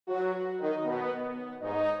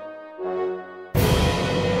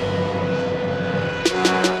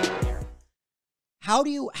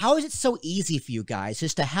how is it so easy for you guys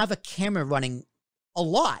just to have a camera running a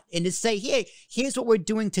lot and to say, hey, here's what we're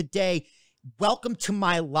doing today. Welcome to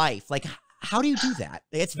my life. Like, how do you do that?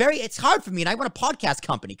 It's hard for me, and I run a podcast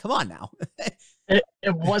company. Come on now.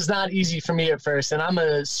 It was not easy for me at first, and I'm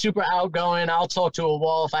a super outgoing, I'll talk to a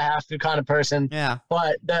wall if I have to kind of person. Yeah.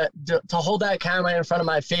 But to hold that camera in front of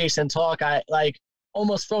my face and talk, I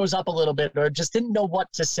almost froze up a little bit, or just didn't know what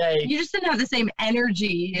to say. You just didn't have the same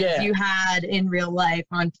energy as you had in real life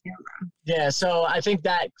on camera. Yeah, so I think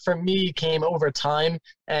that for me came over time,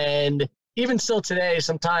 and even still today,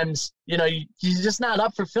 sometimes, you're just not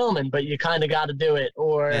up for filming, but you kind of got to do it,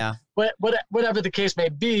 or whatever the case may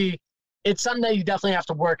be. It's something that you definitely have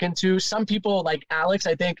to work into. Some people, like Alex,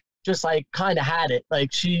 I think, just like kind of had it.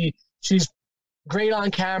 Like she's great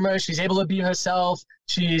on camera. She's able to be herself.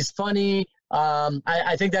 She's funny.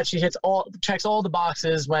 I think that she checks all the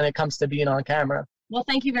boxes when it comes to being on camera. Well,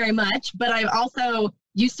 thank you very much. But I've also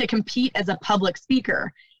used to compete as a public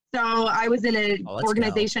speaker. So I was in an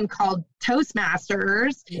organization called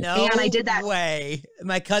Toastmasters, and I did that. Way.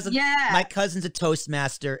 My cousin's a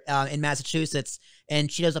Toastmaster in Massachusetts,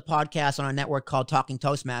 and she does a podcast on our network called Talking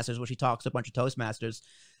Toastmasters, where she talks to a bunch of Toastmasters.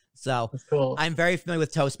 So that's cool. I'm very familiar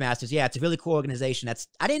with Toastmasters. Yeah, it's a really cool organization.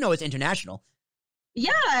 I didn't know it was international.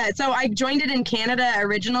 Yeah, so I joined it in Canada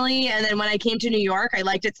originally, and then when I came to New York, I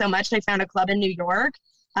liked it so much I found a club in New York.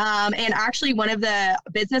 And actually, one of the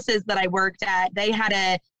businesses that I worked at, they had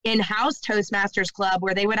a in-house Toastmasters club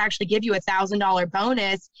where they would actually give you $1,000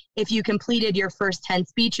 bonus if you completed your first 10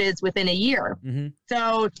 speeches within a year. Mm-hmm.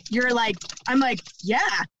 So I'm like, yeah,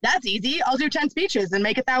 that's easy. I'll do 10 speeches and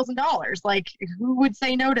make $1,000. Like, who would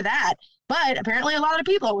say no to that? But apparently a lot of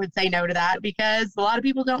people would say no to that because a lot of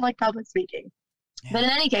people don't like public speaking. Yeah. But in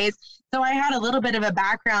any case, so I had a little bit of a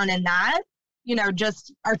background in that,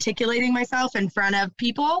 just articulating myself in front of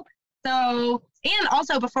people. So, and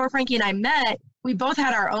also before Frankie and I met, we both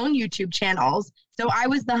had our own YouTube channels. So I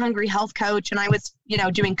was the Hungry Health Coach, and I was,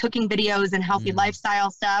 doing cooking videos and healthy lifestyle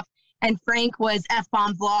stuff. And Frank was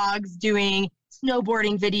F-bomb vlogs doing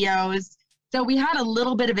snowboarding videos. So we had a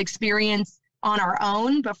little bit of experience on our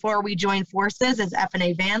own before we joined forces as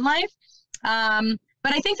F&A Van Life.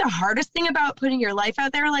 But I think the hardest thing about putting your life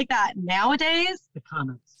out there like that nowadays,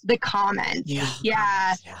 the comments.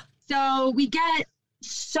 Yeah. So we get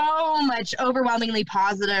so much overwhelmingly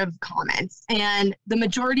positive comments, and the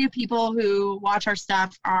majority of people who watch our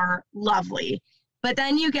stuff are lovely. But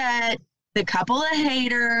then you get the couple of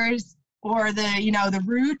haters or the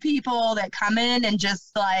rude people that come in and just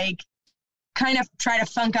like kind of try to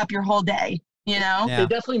funk up your whole day, Yeah. They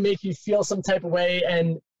definitely make you feel some type of way,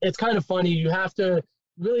 and it's kind of funny. You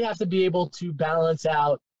really have to be able to balance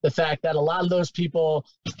out the fact that a lot of those people,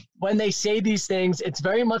 when they say these things, it's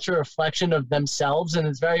very much a reflection of themselves, and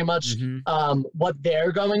it's very much what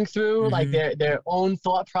they're going through, like their own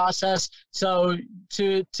thought process. So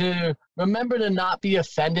to remember to not be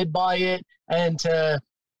offended by it, and to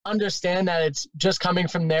understand that it's just coming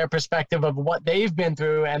from their perspective of what they've been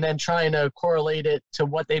through, and then trying to correlate it to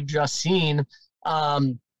what they've just seen.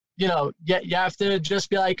 You have to just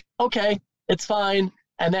be like, okay, it's fine.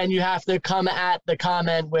 And then you have to come at the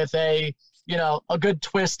comment with a good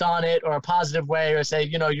twist on it, or a positive way, or say,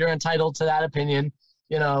 you're entitled to that opinion.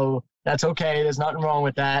 That's okay. There's nothing wrong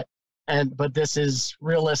with that. But this is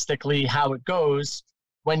realistically how it goes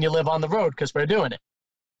when you live on the road, because we're doing it.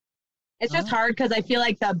 It's just hard because I feel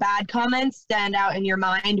like the bad comments stand out in your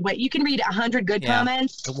mind. But you can read 100 good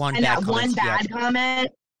comments and that one bad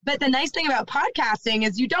comment. But the nice thing about podcasting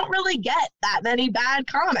is you don't really get that many bad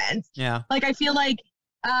comments. Yeah. Like, I feel like,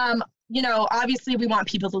 obviously we want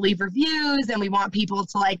people to leave reviews, and we want people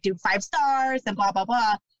to do 5 stars and blah, blah,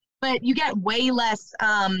 blah. But you get way less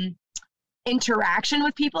interaction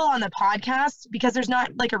with people on the podcast because there's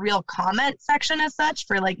not a real comment section as such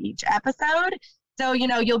for each episode. So,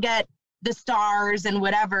 you'll get the stars and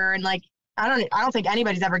whatever. And I don't think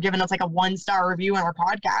anybody's ever given us a 1-star review on our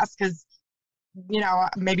podcast because,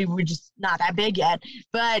 maybe we're just not that big yet.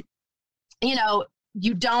 But,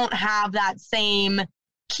 you don't have that same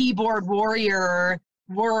keyboard warrior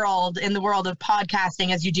world in the world of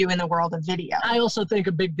podcasting as you do in the world of video. I also think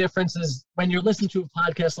a big difference is when you're listening to a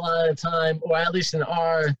podcast a lot of the time, or at least in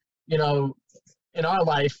our, in our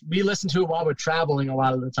life, we listen to it while we're traveling a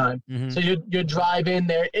lot of the time. Mm-hmm. So you're driving,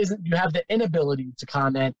 you have the inability to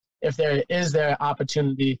comment if there is their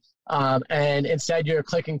opportunity. And instead you're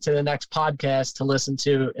clicking to the next podcast to listen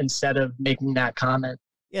to instead of making that comment.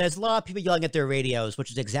 Yeah, there's a lot of people yelling at their radios, which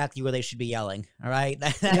is exactly where they should be yelling. All right.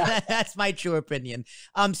 That's my true opinion.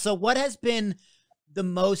 So what has been the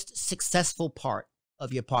most successful part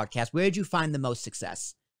of your podcast? Where did you find the most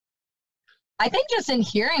success? I think just in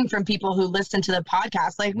hearing from people who listen to the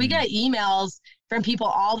podcast, like we get emails from people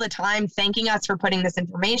all the time thanking us for putting this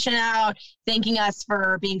information out, thanking us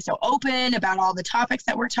for being so open about all the topics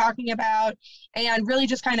that we're talking about, and really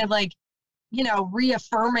just kind of like, you know,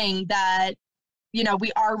 reaffirming that, you know,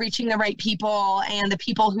 we are reaching the right people and the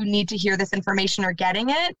people who need to hear this information are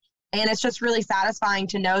getting it. And it's just really satisfying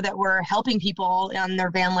to know that we're helping people on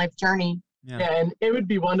their van life journey. Yeah, and it would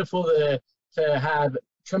be wonderful to have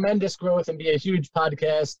tremendous growth and be a huge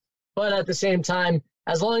podcast. But at the same time,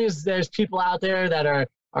 as long as there's people out there that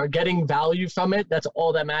are getting value from it, that's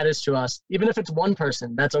all that matters to us. Even if it's one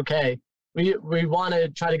person, that's okay. We want to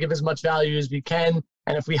try to give as much value as we can.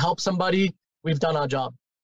 And if we help somebody, we've done our job.